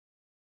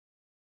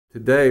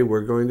Today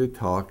we're going to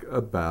talk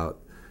about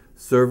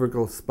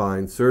cervical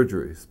spine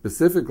surgery.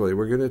 Specifically,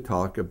 we're going to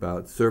talk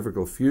about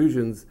cervical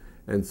fusions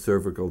and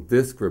cervical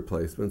disc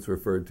replacements,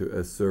 referred to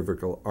as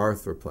cervical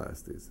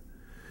arthroplasties.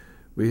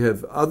 We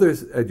have other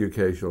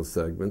educational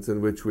segments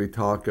in which we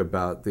talk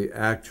about the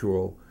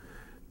actual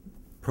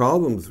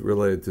problems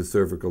related to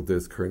cervical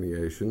disc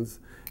herniations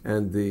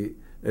and the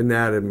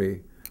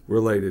anatomy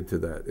related to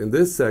that. In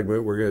this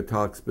segment, we're going to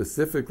talk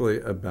specifically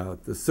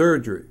about the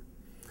surgery.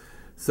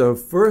 So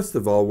first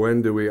of all,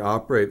 when do we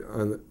operate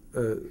on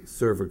a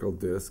cervical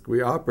disc?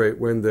 We operate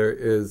when there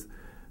is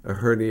a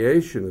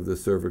herniation of the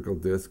cervical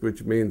disc,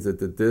 which means that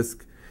the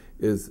disc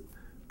is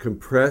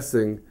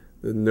compressing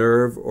the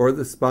nerve or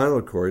the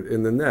spinal cord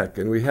in the neck.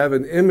 And we have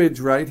an image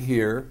right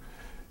here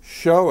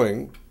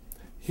showing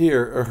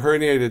here a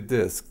herniated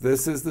disc.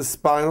 This is the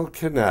spinal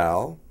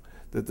canal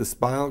that the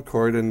spinal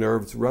cord and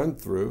nerves run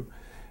through.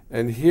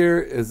 And here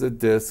is a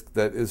disc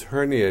that is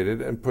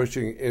herniated and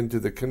pushing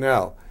into the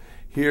canal.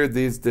 Here,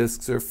 these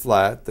discs are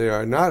flat. They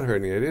are not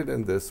herniated,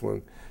 and this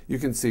one, you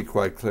can see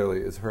quite clearly,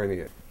 is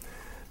herniated.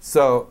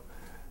 So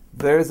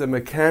there's a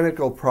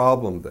mechanical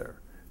problem there.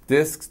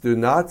 Discs do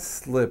not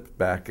slip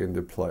back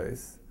into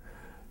place.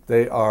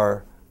 They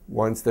are,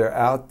 once they're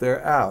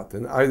out,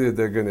 and either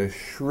they're going to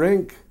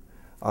shrink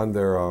on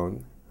their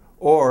own,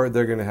 or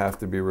they're going to have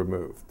to be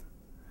removed.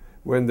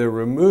 When they're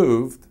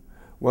removed,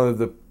 one of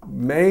the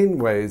main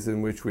ways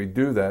in which we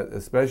do that,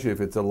 especially if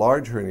it's a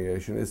large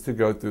herniation, is to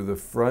go through the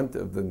front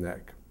of the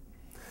neck.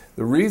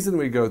 The reason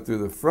we go through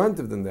the front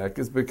of the neck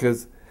is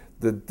because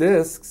the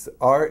discs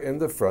are in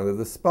the front of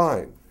the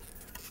spine.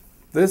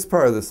 This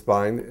part of the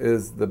spine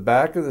is the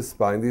back of the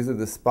spine. These are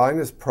the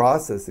spinous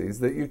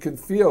processes that you can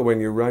feel when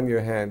you run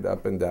your hand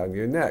up and down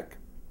your neck.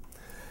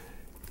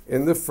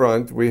 In the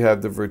front, we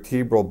have the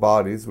vertebral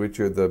bodies, which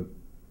are the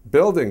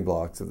building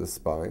blocks of the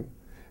spine.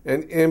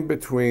 And in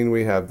between,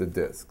 we have the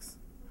discs.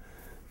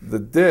 The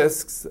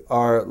discs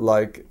are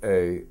like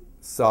a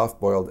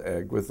soft-boiled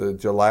egg with a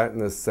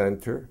gelatinous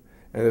center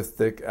and a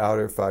thick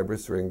outer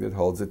fibrous ring that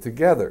holds it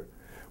together.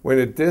 When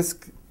a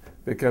disc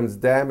becomes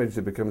damaged,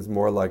 it becomes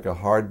more like a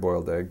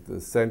hard-boiled egg. The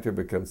center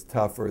becomes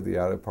tougher, the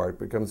outer part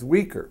becomes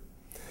weaker.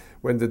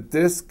 When the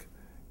disc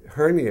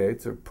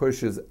herniates or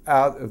pushes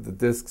out of the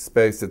disc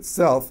space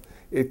itself,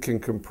 it can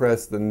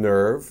compress the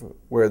nerve,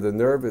 where the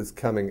nerve is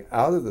coming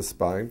out of the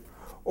spine,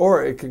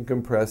 or it can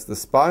compress the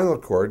spinal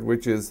cord,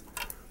 which is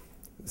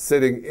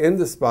sitting in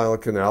the spinal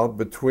canal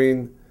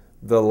between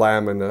the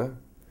lamina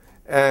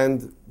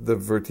and the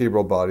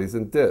vertebral bodies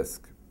and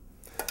disc.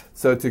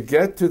 So to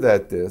get to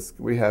that disc,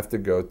 we have to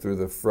go through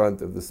the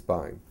front of the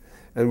spine.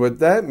 And what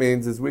that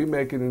means is we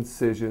make an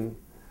incision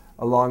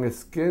along a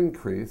skin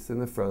crease in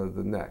the front of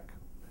the neck.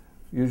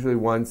 Usually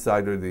one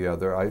side or the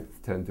other. I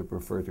tend to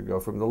prefer to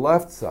go from the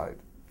left side.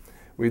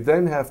 We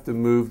then have to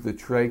move the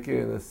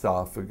trachea and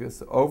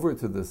esophagus over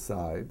to the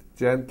side,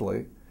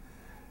 gently,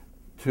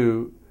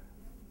 to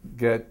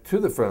get to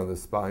the front of the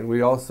spine.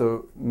 We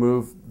also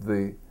move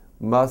the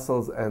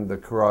muscles and the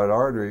carotid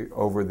artery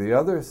over to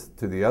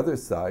the other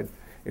side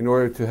in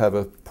order to have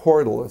a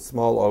portal, a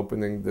small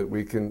opening that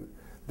we can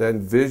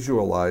then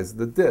visualize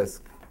the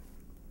disc.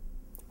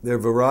 There are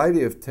a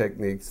variety of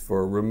techniques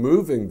for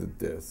removing the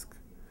disc,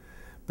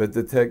 but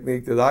the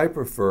technique that I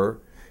prefer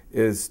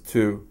is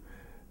to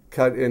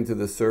cut into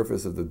the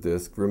surface of the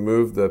disc,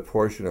 remove the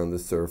portion on the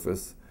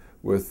surface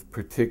with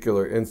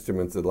particular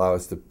instruments that allow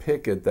us to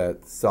pick at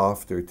that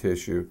softer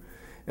tissue.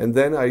 And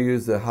then I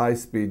use a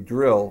high-speed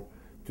drill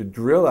to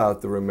drill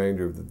out the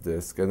remainder of the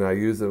disc. And I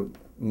use a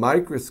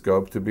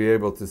microscope to be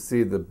able to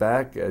see the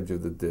back edge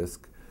of the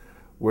disc,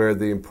 where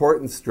the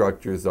important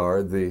structures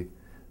are, the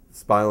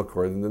spinal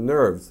cord and the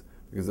nerves.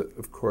 Because,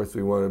 of course,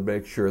 we want to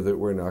make sure that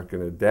we're not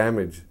going to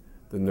damage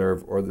the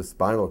nerve or the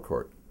spinal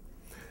cord.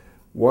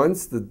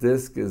 Once the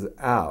disc is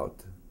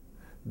out,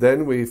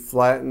 then we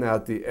flatten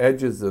out the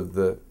edges of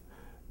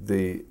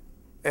the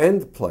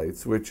end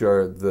plates, which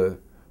are the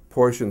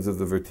portions of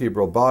the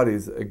vertebral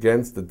bodies,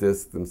 against the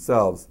disc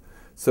themselves,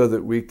 so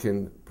that we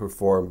can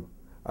perform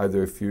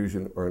either a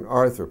fusion or an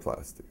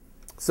arthroplasty.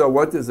 So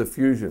what does a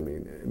fusion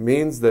mean? It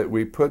means that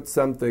we put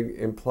something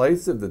in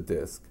place of the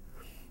disc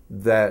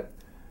that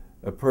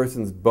a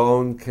person's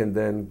bone can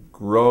then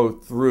grow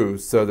through,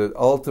 so that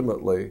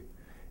ultimately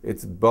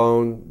it's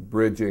bone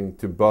bridging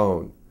to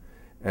bone.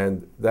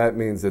 And that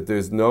means that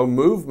there's no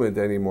movement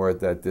anymore at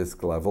that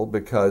disc level,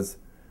 because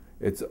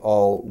it's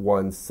all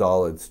one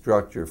solid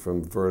structure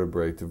from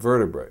vertebrae to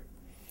vertebrae.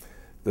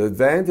 The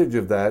advantage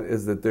of that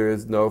is that there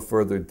is no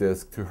further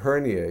disc to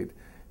herniate,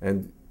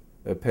 and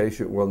a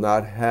patient will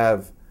not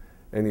have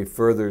any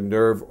further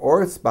nerve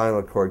or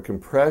spinal cord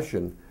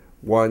compression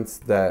once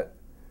that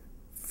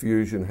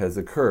fusion has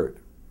occurred.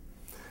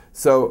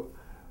 So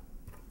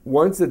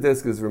once the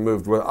disc is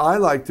removed, what I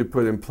like to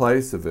put in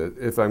place of it,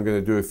 if I'm going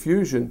to do a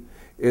fusion,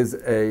 is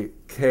a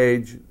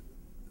cage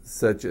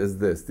such as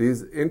this.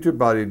 These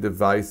interbody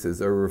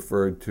devices are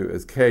referred to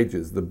as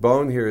cages. The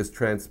bone here is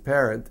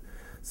transparent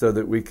so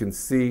that we can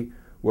see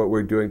what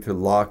we're doing to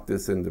lock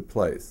this into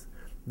place.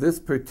 This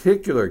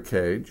particular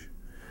cage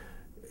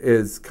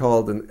is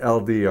called an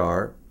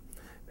LDR,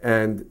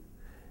 and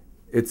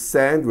it's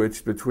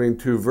sandwiched between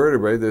two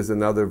vertebrae. There's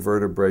another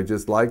vertebrae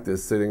just like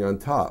this sitting on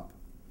top.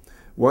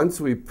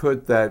 Once we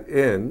put that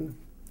in,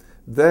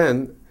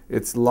 then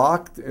it's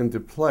locked into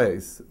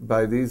place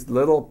by these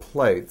little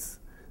plates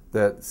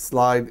that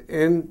slide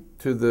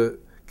into the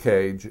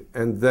cage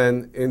and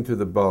then into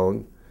the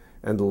bone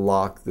and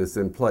lock this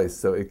in place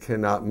so it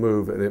cannot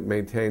move, and it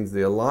maintains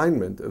the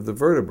alignment of the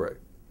vertebrae.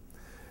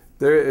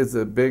 There is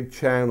a big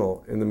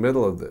channel in the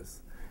middle of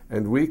this,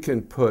 and we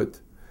can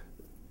put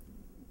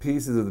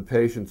pieces of the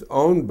patient's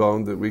own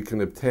bone that we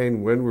can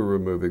obtain when we're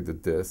removing the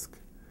disc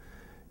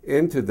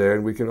into there,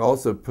 and we can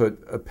also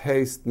put a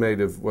paste made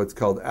of what's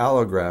called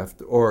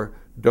allograft or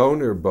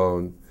donor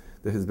bone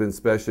that has been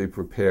specially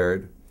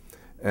prepared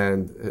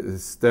and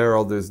is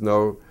sterile. There's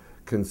no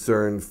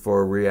concern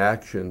for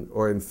reaction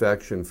or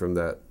infection from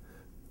that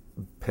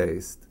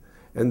paste.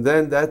 And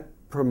then that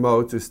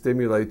promotes or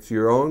stimulates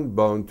your own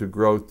bone to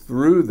grow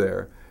through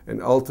there,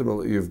 and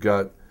ultimately you've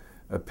got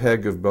a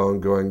peg of bone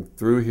going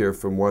through here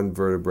from one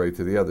vertebrae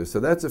to the other. So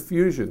that's a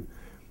fusion,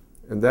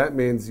 and that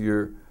means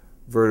your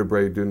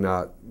vertebrae do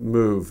not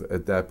move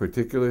at that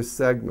particular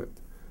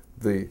segment.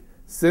 The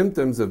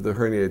symptoms of the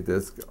herniated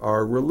disc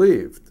are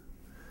relieved.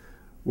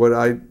 What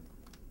I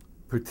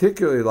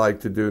particularly like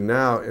to do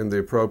now in the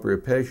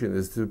appropriate patient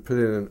is to put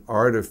in an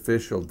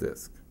artificial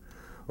disc,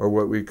 or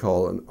what we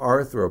call an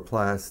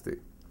arthroplasty.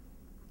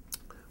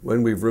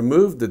 When we've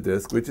removed the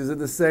disc, which is in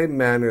the same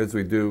manner as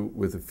we do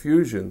with a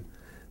fusion,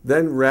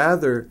 then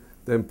rather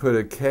than put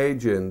a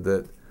cage in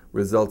that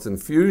results in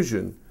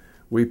fusion,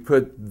 we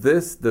put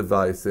this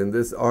device in,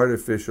 this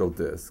artificial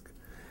disc.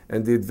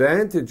 And the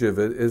advantage of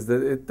it is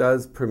that it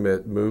does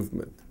permit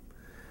movement.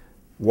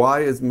 Why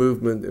is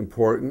movement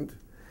important?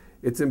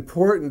 It's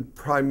important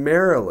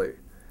primarily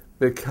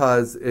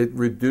because it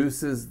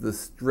reduces the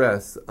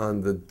stress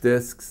on the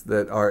discs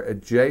that are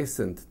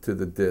adjacent to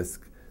the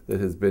disc that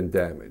has been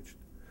damaged.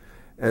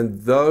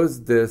 And those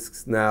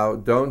discs now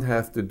don't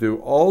have to do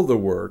all the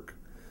work.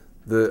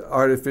 The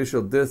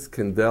artificial disc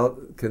can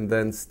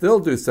then still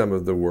do some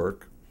of the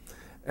work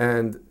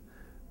and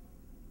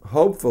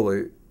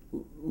hopefully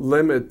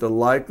limit the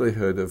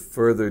likelihood of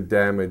further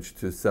damage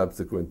to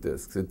subsequent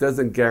discs. It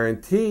doesn't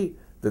guarantee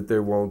that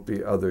there won't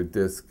be other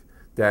disc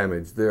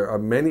damage. There are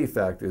many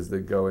factors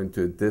that go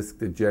into disc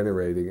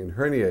degenerating and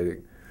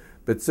herniating,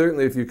 but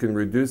certainly if you can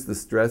reduce the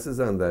stresses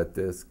on that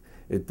disc,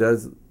 it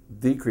does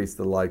decrease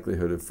the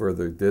likelihood of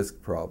further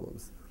disc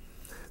problems.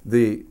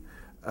 The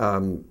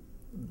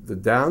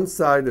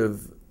downside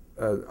of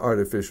an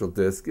artificial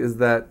disc is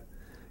that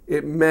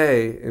it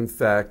may, in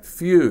fact,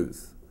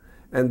 fuse,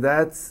 and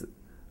that's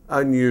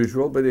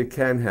unusual, but it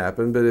can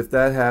happen. But if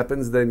that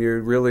happens, then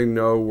you're really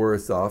no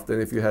worse off than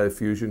if you had a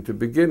fusion to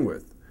begin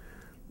with.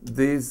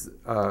 These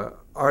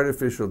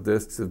artificial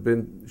discs have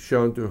been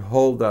shown to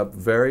hold up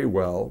very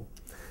well,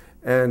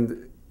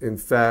 and in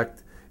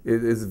fact,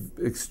 it is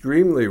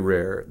extremely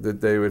rare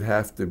that they would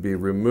have to be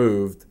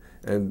removed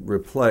and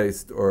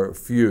replaced or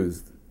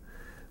fused.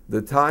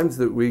 The times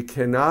that we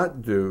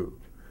cannot do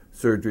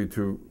surgery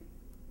to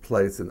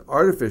place an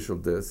artificial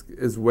disc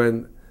is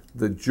when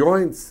the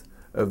joints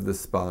of the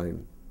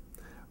spine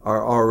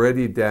are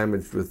already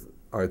damaged with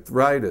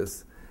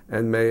arthritis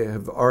and may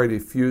have already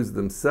fused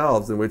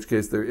themselves, in which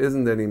case there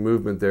isn't any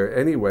movement there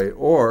anyway,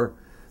 or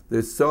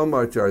there's so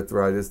much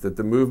arthritis that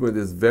the movement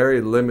is very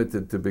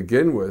limited to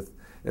begin with,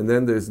 and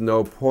then there's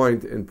no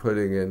point in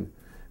putting in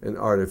an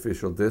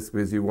artificial disc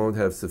because you won't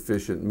have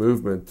sufficient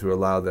movement to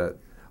allow that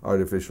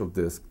artificial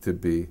disc to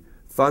be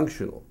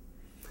functional.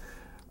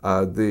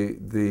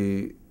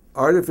 The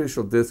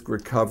artificial disc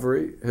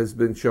recovery has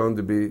been shown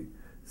to be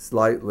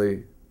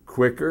slightly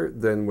quicker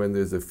than when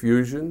there's a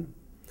fusion.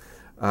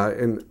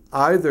 In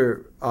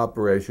either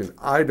operation,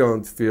 I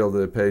don't feel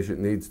that a patient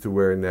needs to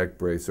wear a neck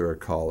brace or a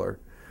collar.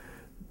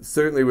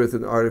 Certainly with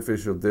an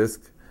artificial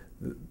disc,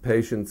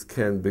 patients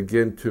can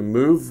begin to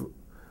move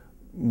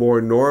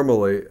more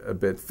normally a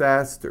bit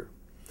faster.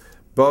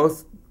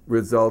 Both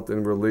result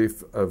in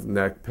relief of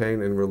neck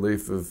pain and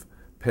relief of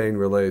pain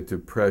related to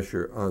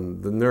pressure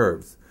on the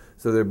nerves.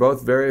 So they're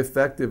both very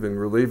effective in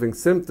relieving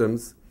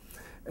symptoms,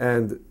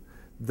 and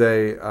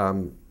they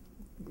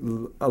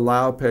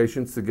allow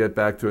patients to get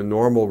back to a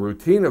normal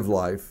routine of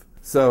life.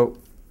 So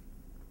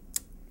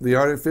the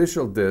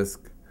artificial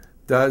disc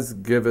does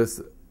give us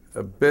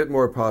a bit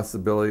more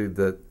possibility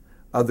that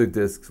other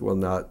discs will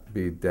not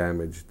be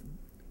damaged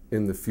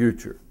in the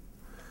future.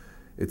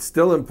 It's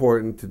still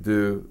important to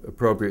do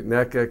appropriate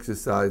neck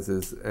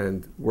exercises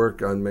and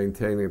work on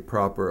maintaining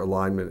proper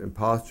alignment and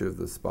posture of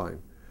the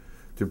spine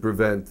to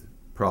prevent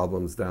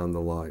problems down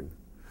the line.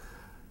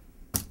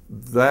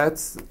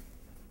 That's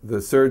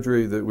the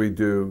surgery that we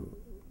do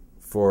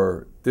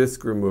for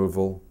disc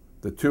removal,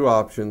 the two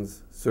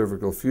options,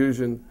 cervical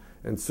fusion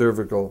and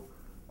cervical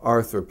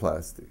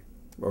arthroplasty,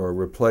 or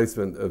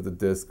replacement of the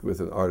disc with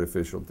an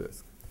artificial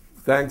disc.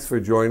 Thanks for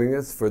joining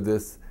us for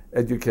this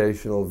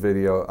educational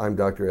video. I'm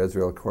Dr.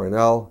 Ezriel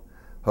Kornel.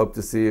 Hope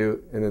to see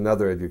you in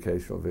another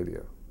educational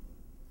video.